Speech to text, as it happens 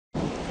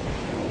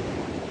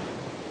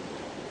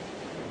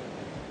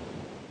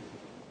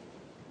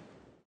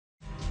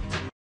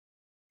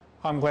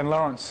I'm Glenn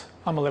Lawrence.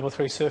 I'm a Level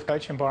 3 surf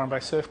coach in Byron Bay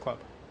Surf Club.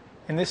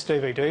 In this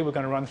DVD we're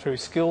going to run through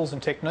skills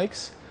and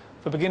techniques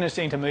for beginners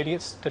to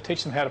intermediates to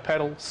teach them how to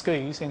paddle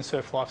skis in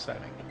surf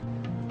lifesaving.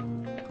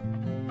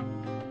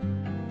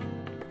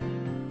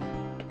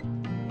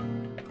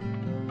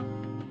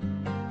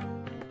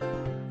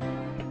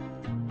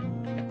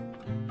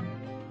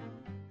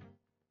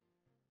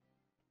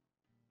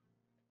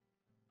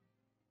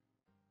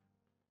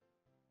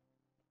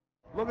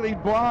 Look at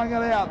him blowing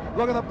it out.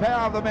 Look at the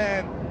power of the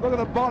man. Look at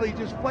the body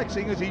just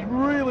flexing as he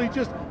really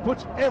just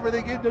puts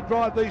everything in to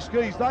drive these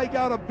skis. They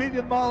go at a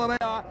billion mile an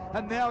hour,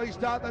 and now he's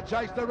starting to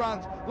chase the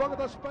runs. Look at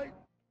the speed.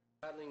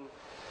 Paddling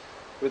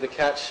with the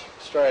catch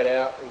straight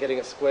out and getting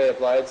a square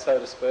blade, so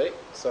to speak,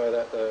 so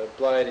that the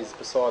blade is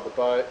beside the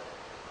boat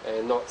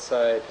and not,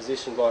 say,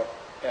 positioned like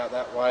out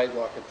that way,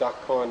 like a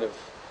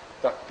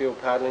duck-bill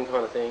paddling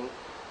kind of thing,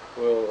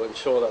 will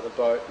ensure that the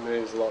boat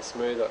moves a lot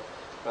smoother.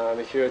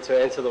 If you were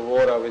to enter the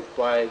water with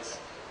blades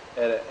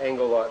at an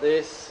angle like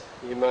this,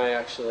 you may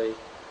actually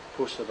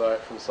push the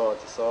boat from side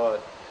to side.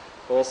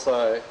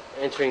 Also,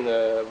 entering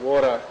the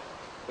water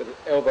with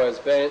elbows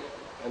bent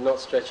and not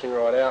stretching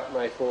right out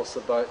may force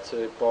the boat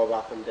to bob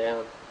up and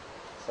down.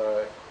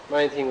 So,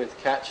 main thing with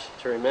catch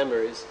to remember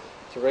is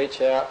to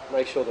reach out,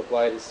 make sure the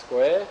blade is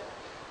square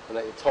and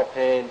that your top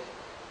hand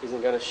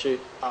isn't going to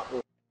shoot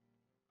upwards.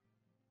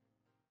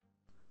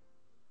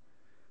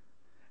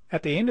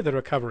 At the end of the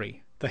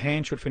recovery, the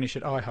hand should finish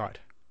at eye height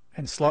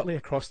and slightly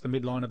across the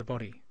midline of the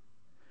body.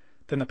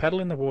 Then the paddle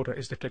in the water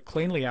is lifted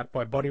cleanly out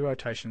by body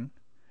rotation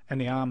and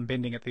the arm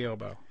bending at the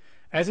elbow.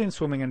 As in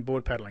swimming and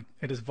board paddling,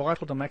 it is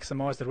vital to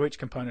maximise the reach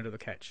component of the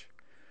catch.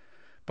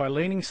 By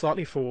leaning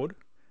slightly forward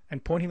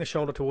and pointing the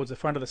shoulder towards the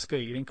front of the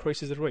ski, it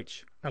increases the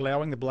reach,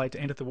 allowing the blade to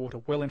enter the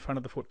water well in front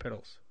of the foot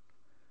pedals.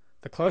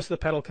 The closer the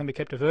paddle can be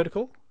kept to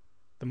vertical,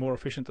 the more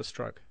efficient the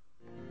stroke.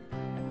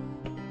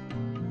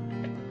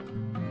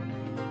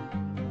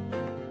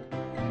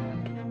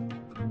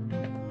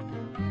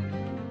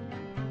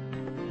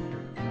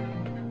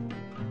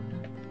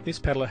 This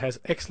paddler has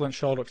excellent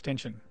shoulder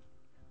extension,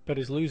 but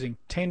is losing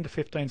 10 to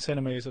 15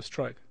 centimetres of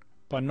stroke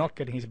by not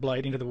getting his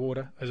blade into the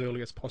water as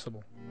early as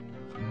possible.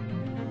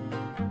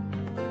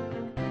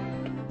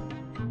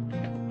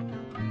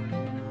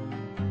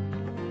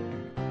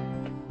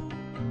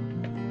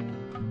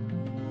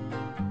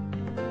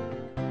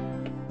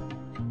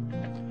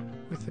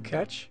 With the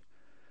catch,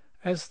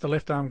 as the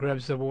left arm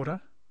grabs the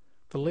water,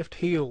 the left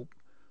heel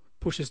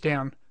pushes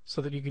down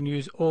so that you can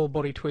use all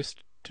body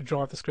twist to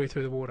drive the ski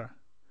through the water.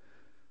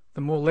 The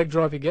more leg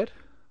drive you get,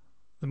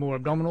 the more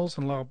abdominals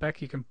and lower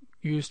back you can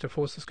use to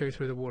force the ski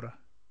through the water.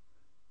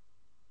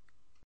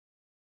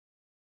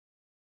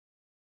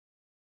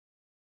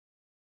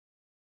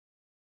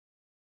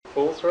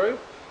 Pull through,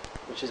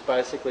 which is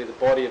basically the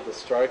body of the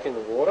stroke in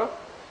the water.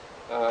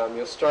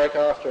 Your stroke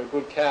after a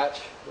good catch,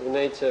 you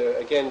need to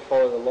again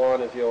follow the line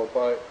of your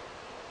boat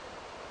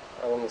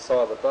along the side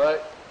of the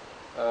boat.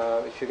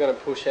 If you're going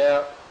to push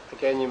out,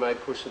 again you may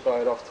push the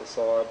boat off to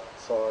side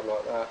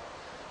like that.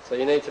 So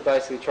you need to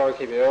basically try and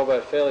keep your elbow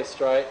fairly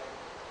straight,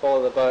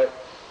 follow the boat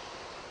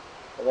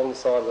along the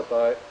side of the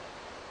boat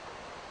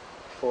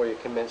before you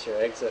commence your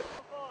exit.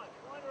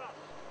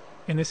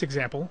 In this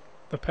example,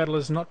 the paddler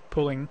is not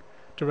pulling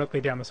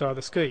directly down the side of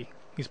the ski,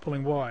 he's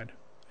pulling wide,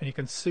 and you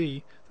can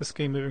see the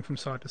ski moving from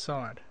side to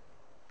side.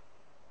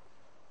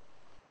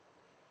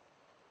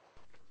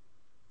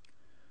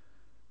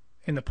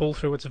 In the pull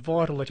through, it's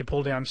vital that you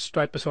pull down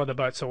straight beside the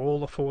boat so all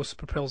the force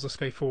propels the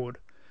ski forward,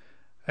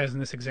 as in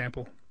this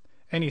example.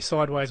 Any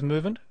sideways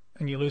movement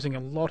and you're losing a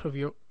lot of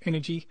your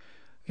energy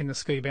in the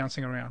ski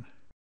bouncing around.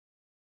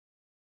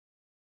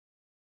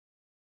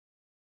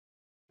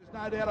 There's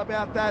no doubt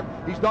about that.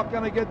 He's not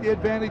going to get the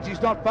advantage.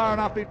 He's not far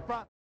enough in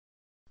front.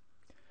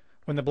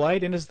 When the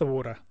blade enters the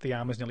water, the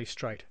arm is nearly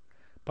straight.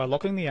 By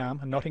locking the arm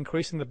and not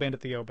increasing the bend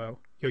at the elbow,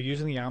 you're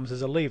using the arms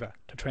as a lever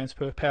to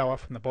transfer power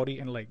from the body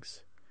and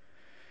legs.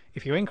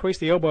 If you increase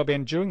the elbow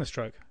bend during the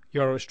stroke,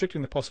 you are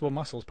restricting the possible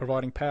muscles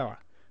providing power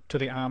to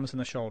the arms and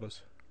the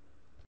shoulders.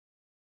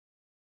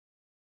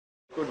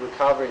 Good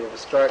recovery of a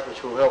stroke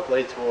which will help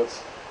lead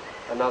towards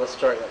another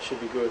stroke that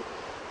should be good.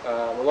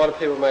 A lot of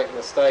people make the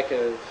mistake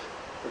of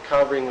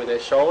recovering with their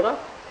shoulder.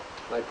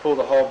 They pull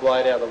the whole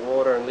blade out of the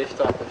water and lift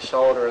up their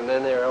shoulder and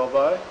then their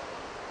elbow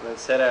and then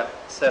set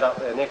up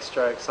their next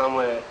stroke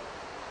somewhere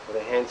with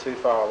their hand too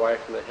far away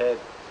from the head.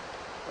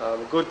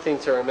 A good thing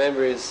to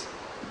remember is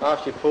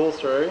after you pull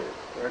through,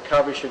 the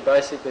recovery should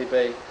basically be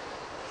a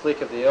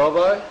flick of the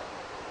elbow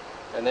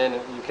and then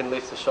you can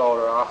lift the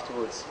shoulder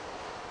afterwards.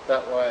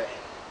 That way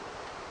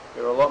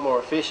you're a lot more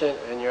efficient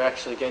and you're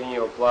actually getting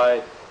your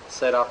blade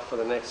set up for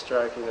the next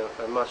stroke in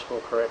a much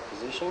more correct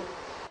position.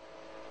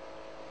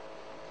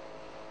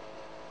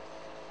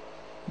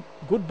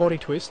 Good body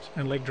twist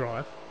and leg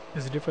drive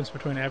is the difference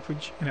between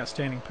average and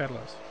outstanding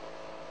paddlers.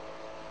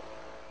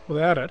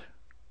 Without it,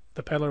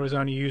 the paddler is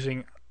only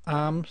using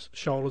arms,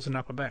 shoulders and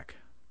upper back.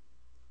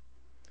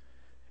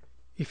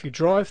 If you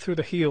drive through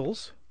the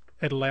heels,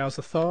 it allows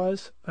the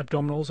thighs,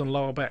 abdominals and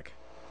lower back,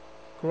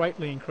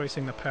 greatly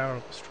increasing the power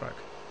of the stroke.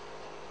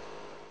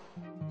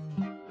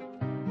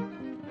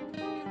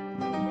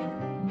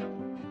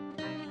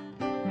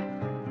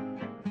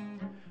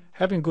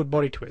 Having good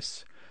body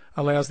twists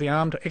allows the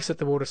arm to exit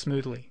the water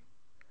smoothly.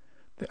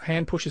 The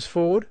hand pushes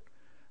forward,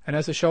 and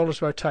as the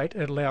shoulders rotate,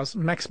 it allows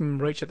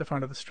maximum reach at the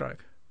front of the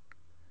stroke.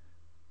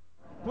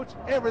 Puts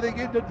everything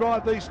in to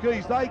drive these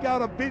skis. They go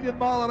at a billion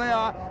mile an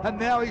hour, and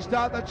now he's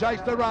starting to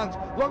chase the runs.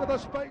 Look at the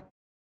speed.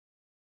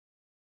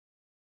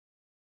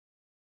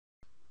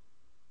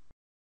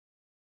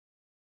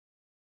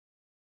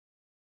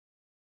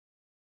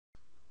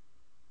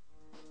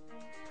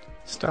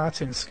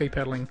 Starts in ski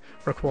paddling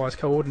requires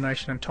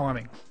coordination and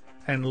timing,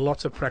 and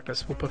lots of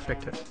practice will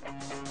perfect it.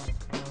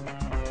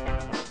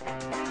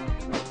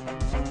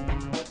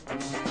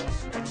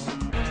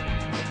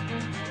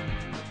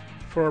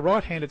 For a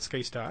right-handed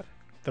ski start,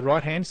 the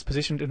right hand is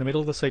positioned in the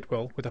middle of the seat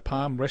well with the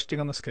palm resting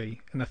on the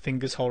ski and the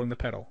fingers holding the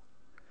paddle.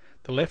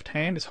 The left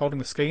hand is holding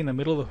the ski in the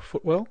middle of the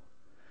footwell.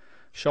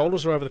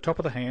 Shoulders are over the top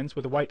of the hands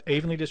with the weight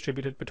evenly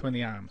distributed between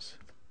the arms.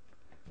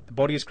 The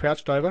body is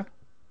crouched over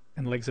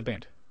and legs are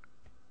bent.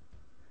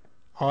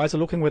 Eyes are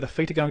looking where the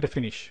feet are going to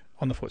finish,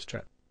 on the foot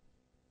strap.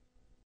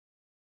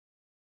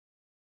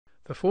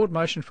 The forward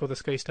motion for the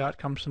ski start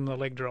comes from the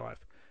leg drive.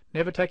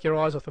 Never take your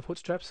eyes off the foot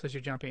straps as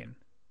you jump in.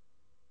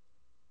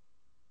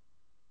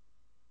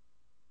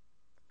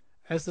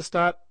 As the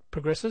start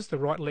progresses, the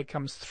right leg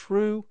comes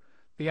through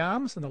the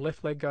arms and the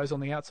left leg goes on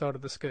the outside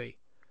of the ski.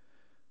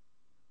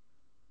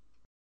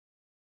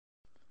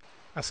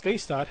 A ski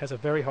start has a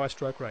very high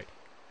stroke rate.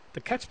 The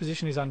catch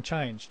position is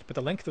unchanged, but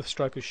the length of the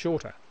stroke is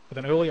shorter, with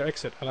an earlier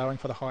exit allowing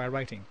for the higher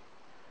rating.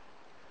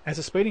 As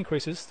the speed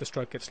increases, the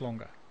stroke gets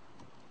longer.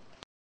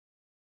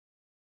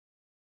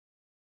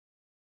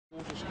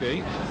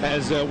 Ski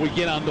as we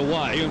get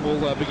underway, and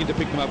we'll begin to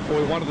pick them up for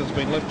you. One of them's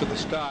been left at the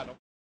start.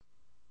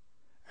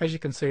 As you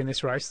can see in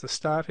this race, the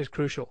start is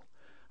crucial.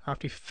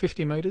 After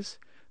 50 metres,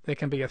 there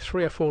can be a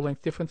 3 or 4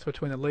 length difference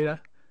between the leader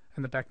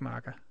and the back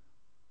marker.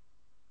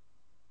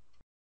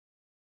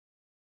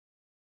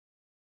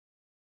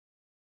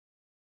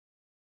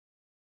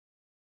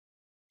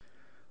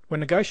 When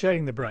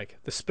negotiating the break,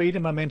 the speed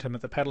and momentum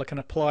that the paddler can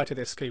apply to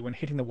their ski when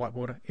hitting the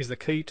whitewater is the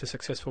key to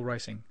successful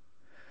racing.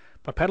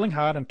 By paddling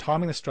hard and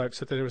timing the stroke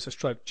so that there is a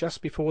stroke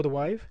just before the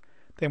wave,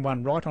 then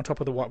one right on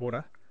top of the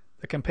whitewater,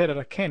 the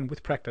competitor can,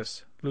 with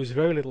practice, lose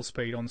very little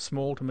speed on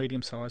small to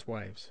medium-sized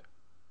waves.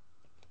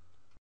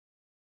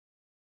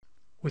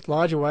 With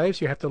larger waves,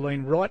 you have to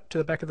lean right to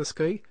the back of the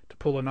ski to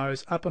pull the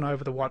nose up and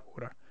over the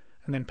whitewater,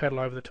 and then paddle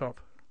over the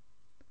top.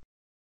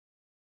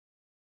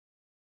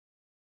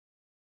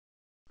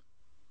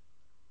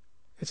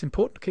 It's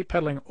important to keep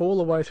paddling all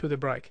the way through the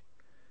break.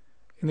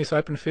 In this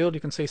open field, you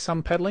can see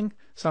some paddling,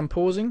 some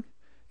pausing.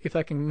 If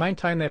they can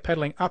maintain their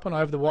paddling up and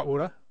over the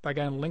whitewater, they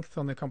gain length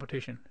on the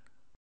competition.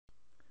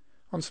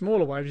 On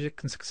smaller waves, you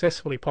can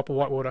successfully pop a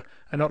whitewater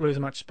and not lose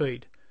much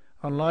speed.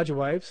 On larger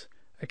waves,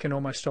 it can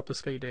almost stop the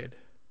ski dead.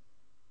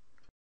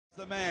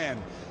 The man,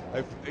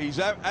 he's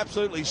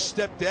absolutely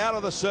stepped out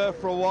of the surf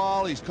for a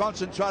while. He's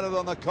concentrated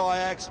on the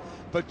kayaks,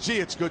 but gee,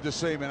 it's good to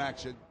see him in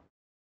action.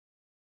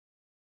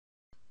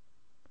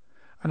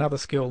 Another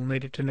skill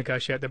needed to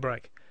negotiate the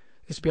break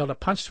is to be able to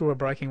punch through a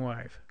breaking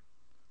wave.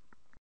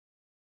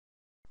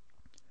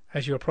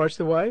 As you approach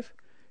the wave,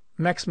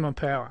 maximum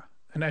power,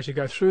 and as you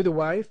go through the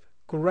wave,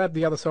 grab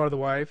the other side of the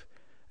wave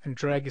and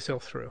drag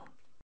yourself through.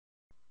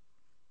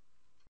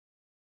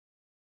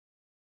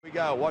 Here we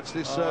go, watch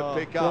this surf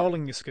pick up.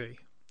 Rolling your ski.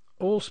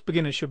 All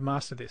beginners should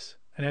master this,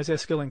 and as their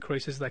skill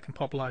increases they can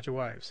pop larger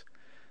waves.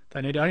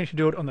 They need only to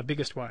do it on the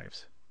biggest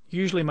waves.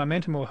 Usually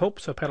momentum will help,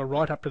 so paddle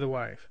right up to the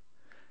wave.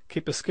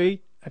 Keep the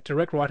ski at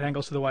direct right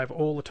angles to the wave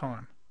all the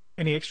time.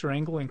 Any extra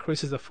angle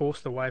increases the force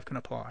the wave can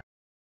apply.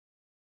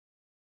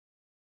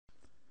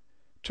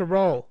 To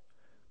roll,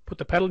 put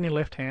the paddle in your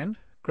left hand,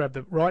 grab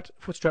the right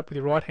foot strap with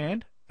your right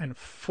hand and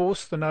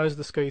force the nose of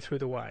the ski through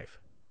the wave.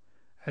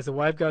 As the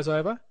wave goes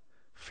over,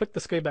 flick the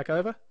ski back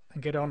over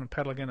and get on and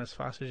paddle again as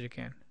fast as you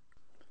can.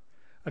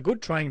 A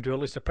good training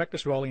drill is to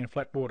practice rolling in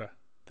flat water.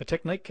 The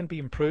technique can be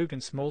improved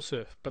in small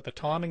surf, but the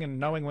timing and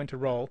knowing when to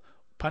roll,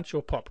 punch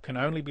or pop can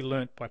only be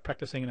learnt by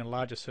practicing in a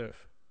larger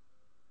surf.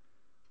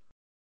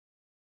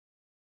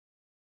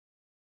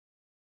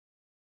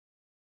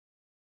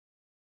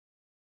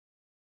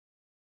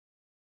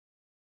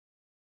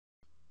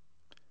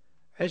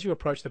 As you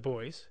approach the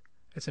buoys,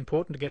 it's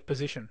important to get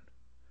position.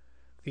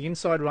 The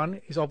inside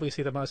run is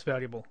obviously the most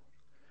valuable.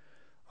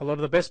 A lot of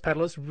the best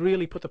paddlers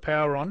really put the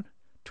power on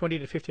 20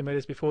 to 50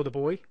 metres before the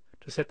buoy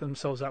to set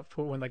themselves up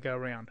for when they go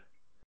around.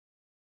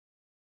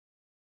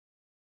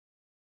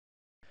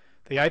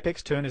 The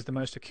apex turn is the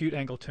most acute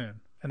angle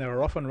turn, and there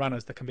are often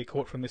runners that can be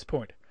caught from this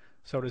point,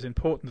 so it is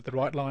important that the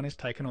right line is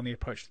taken on the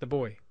approach to the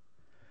buoy.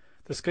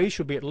 The skis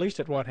should be at least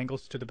at right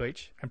angles to the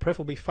beach, and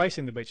preferably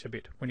facing the beach a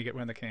bit when you get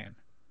round the can.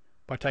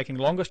 By taking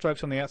longer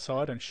strokes on the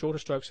outside and shorter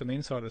strokes on the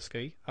inside of the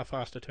ski, a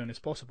faster turn is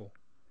possible.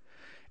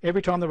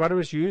 Every time the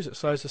rudder is used, it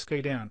slows the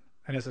ski down,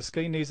 and as the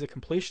ski nears the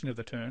completion of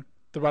the turn,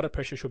 the rudder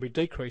pressure should be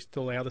decreased to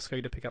allow the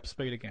ski to pick up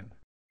speed again.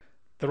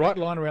 The right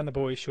line around the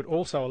buoys should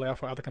also allow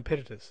for other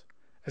competitors.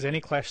 as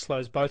any clash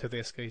slows both of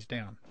their skis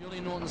down.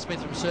 Julian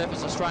Norton-Smith from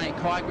Surface Australian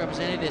Craig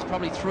representative. There's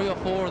probably 3 or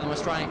 4 of them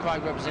Australian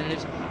Craig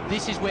representatives.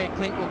 This is where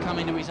Clint will come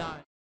into his own.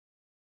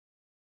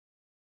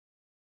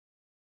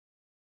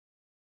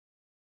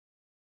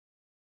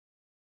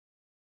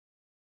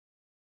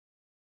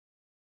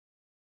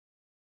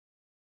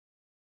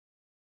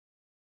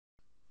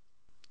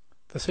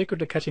 The secret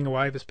to catching a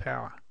wave is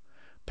power.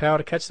 Power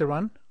to catch the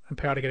run and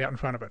power to get out in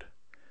front of it.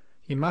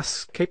 You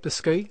must keep the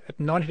ski at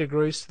 90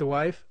 degrees to the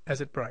wave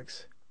as it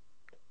breaks.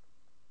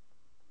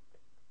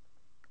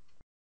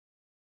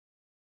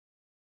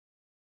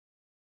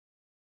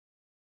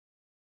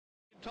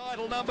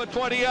 Title number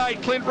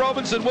 28, Clint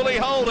Robinson. Will he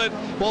hold it?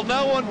 Well,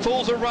 no one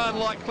pulls a run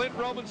like Clint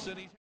Robinson.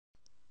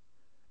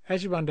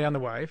 As you run down the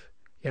wave,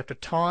 you have to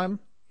time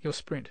your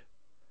sprint.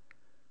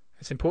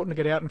 It's important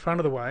to get out in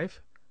front of the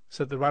wave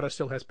so that the rudder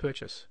still has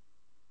purchase.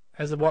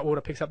 As the white water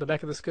picks up the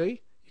back of the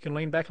ski, you can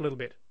lean back a little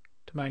bit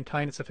to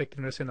maintain its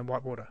effectiveness in the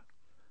white water.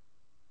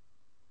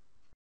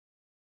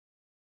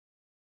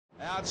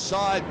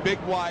 Outside, big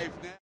wave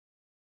now.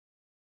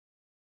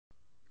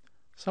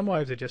 Some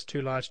waves are just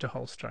too large to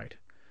hold straight.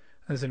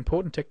 And there's an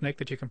important technique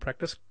that you can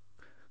practice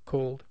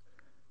called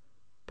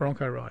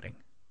bronco riding.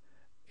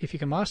 If you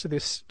can master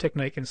this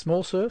technique in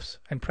small surfs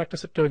and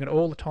practice it doing it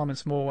all the time in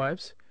small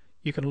waves,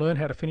 you can learn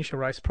how to finish a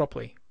race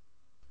properly.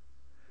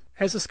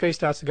 As the ski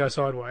starts to go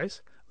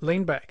sideways,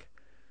 lean back,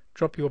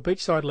 drop your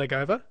beachside leg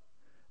over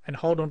and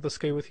hold onto the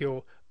ski with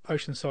your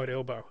oceanside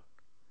elbow.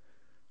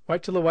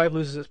 Wait till the wave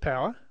loses its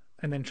power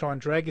and then try and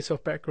drag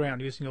yourself back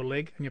round using your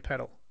leg and your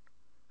paddle,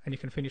 and you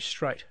can finish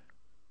straight.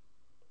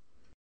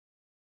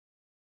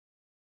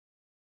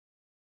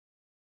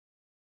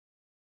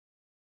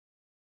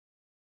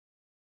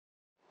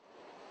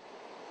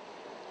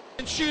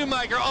 And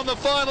Shoemaker on the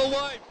final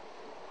wave.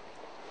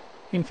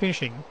 In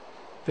finishing,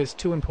 there's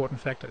 2 important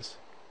factors.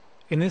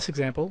 In this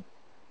example,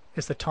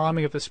 it's the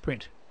timing of the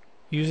sprint,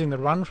 using the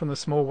run from the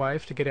small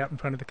wave to get out in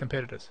front of the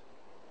competitors.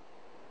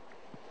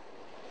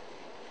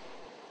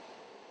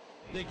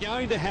 They're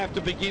going to have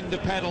to begin to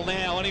paddle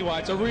now anyway.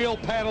 It's a real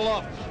paddle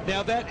off.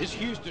 Now that is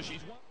Houston.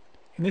 She's won.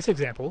 In this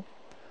example,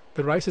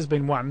 the race has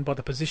been won by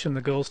the position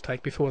the girls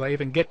take before they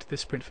even get to the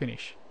sprint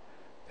finish.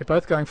 They're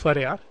both going flat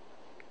out,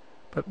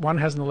 but one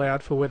hasn't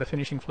allowed for where the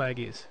finishing flag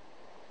is.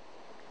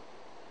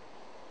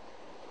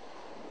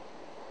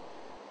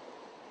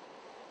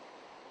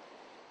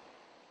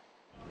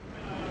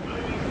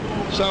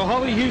 So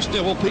Holly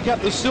Houston will pick up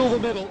the silver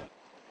medal.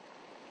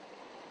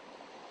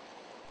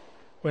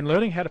 When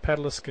learning how to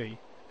paddle a ski,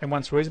 and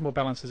once reasonable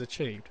balance is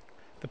achieved,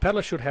 the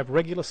paddler should have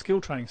regular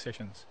skill training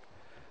sessions.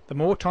 The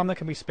more time that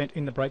can be spent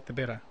in the break, the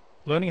better.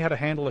 Learning how to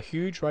handle a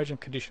huge range of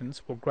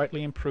conditions will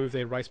greatly improve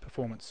their race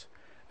performance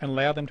and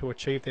allow them to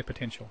achieve their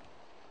potential.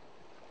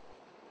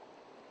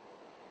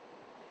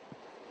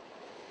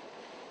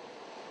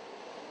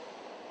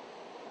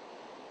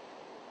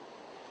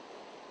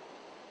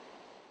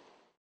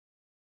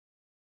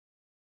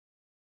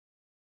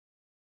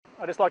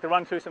 I'd just like to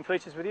run through some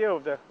features with you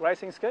of the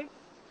racing ski.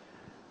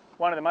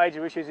 One of the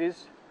major issues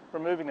is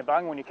removing the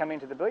bung when you come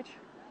into the beach.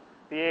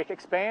 The air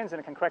expands and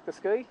it can crack the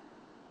ski.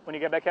 When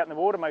you go back out in the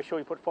water, make sure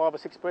you put 5 or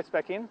 6 breaths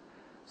back in,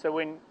 so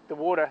when the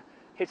water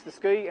hits the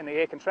ski and the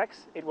air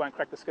contracts, it won't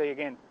crack the ski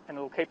again, and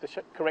it'll keep the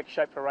correct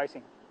shape for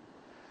racing.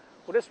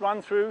 We'll just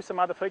run through some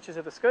other features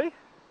of the ski.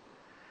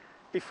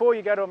 Before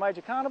you go to a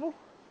major carnival,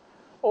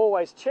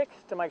 always check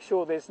to make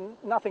sure there's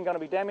nothing going to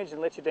be damaged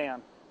and let you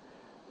down.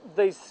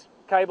 These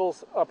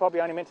cables are probably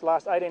only meant to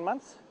last 18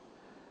 months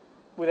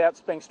without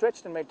being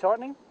stretched and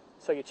tightening.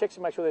 So you check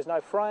to make sure there's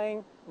no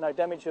fraying, no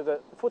damage of the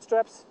foot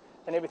straps,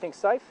 and everything's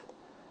safe.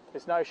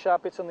 There's no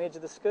sharp bits on the edge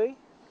of the ski.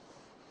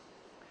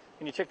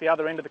 And you check the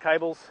other end of the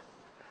cables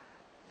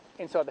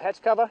inside the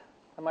hatch cover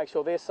and make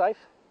sure they're safe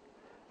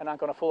and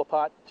aren't going to fall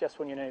apart just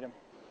when you need them.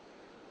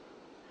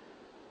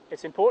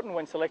 It's important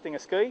when selecting a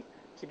ski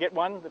to get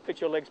one that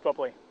fits your legs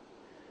properly.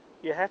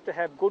 You have to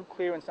have good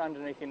clearance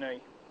underneath your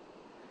knee.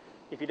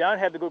 If you don't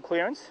have the good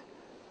clearance,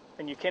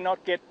 then you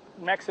cannot get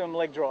maximum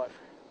leg drive.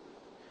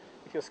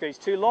 If your ski's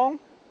too long,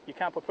 you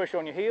can't put pressure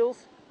on your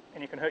heels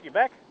and you can hurt your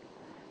back.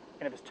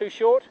 And if it's too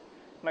short,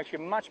 it makes you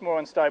much more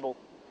unstable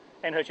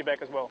and hurt your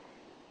back as well.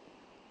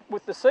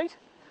 With the seat,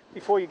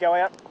 before you go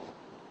out,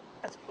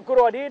 it's a good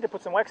idea to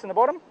put some wax in the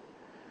bottom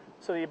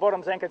so that your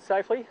bottom's anchored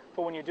safely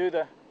for when you do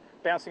the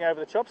bouncing over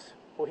the chops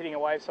or hitting a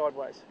wave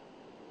sideways.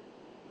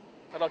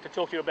 I'd like to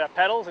talk to you about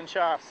paddles and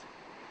shafts.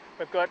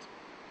 We've got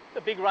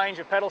a big range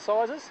of paddle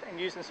sizes and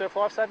used in surf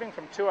lifesaving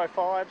from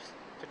 205s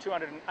to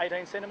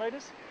 218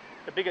 centimetres.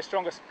 The biggest,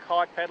 strongest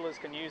kayak paddlers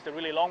can use the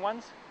really long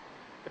ones.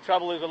 The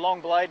trouble with a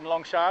long blade and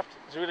long shaft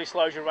is it really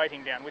slows your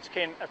rating down, which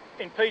can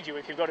impede you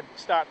if you've got to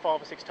start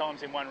 5 or 6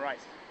 times in one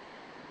race.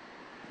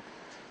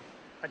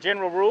 A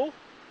general rule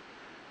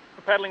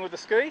for paddling with the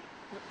ski,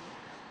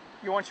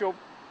 you want your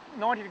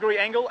 90-degree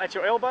angle at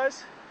your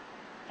elbows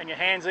and your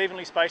hands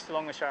evenly spaced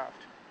along the shaft.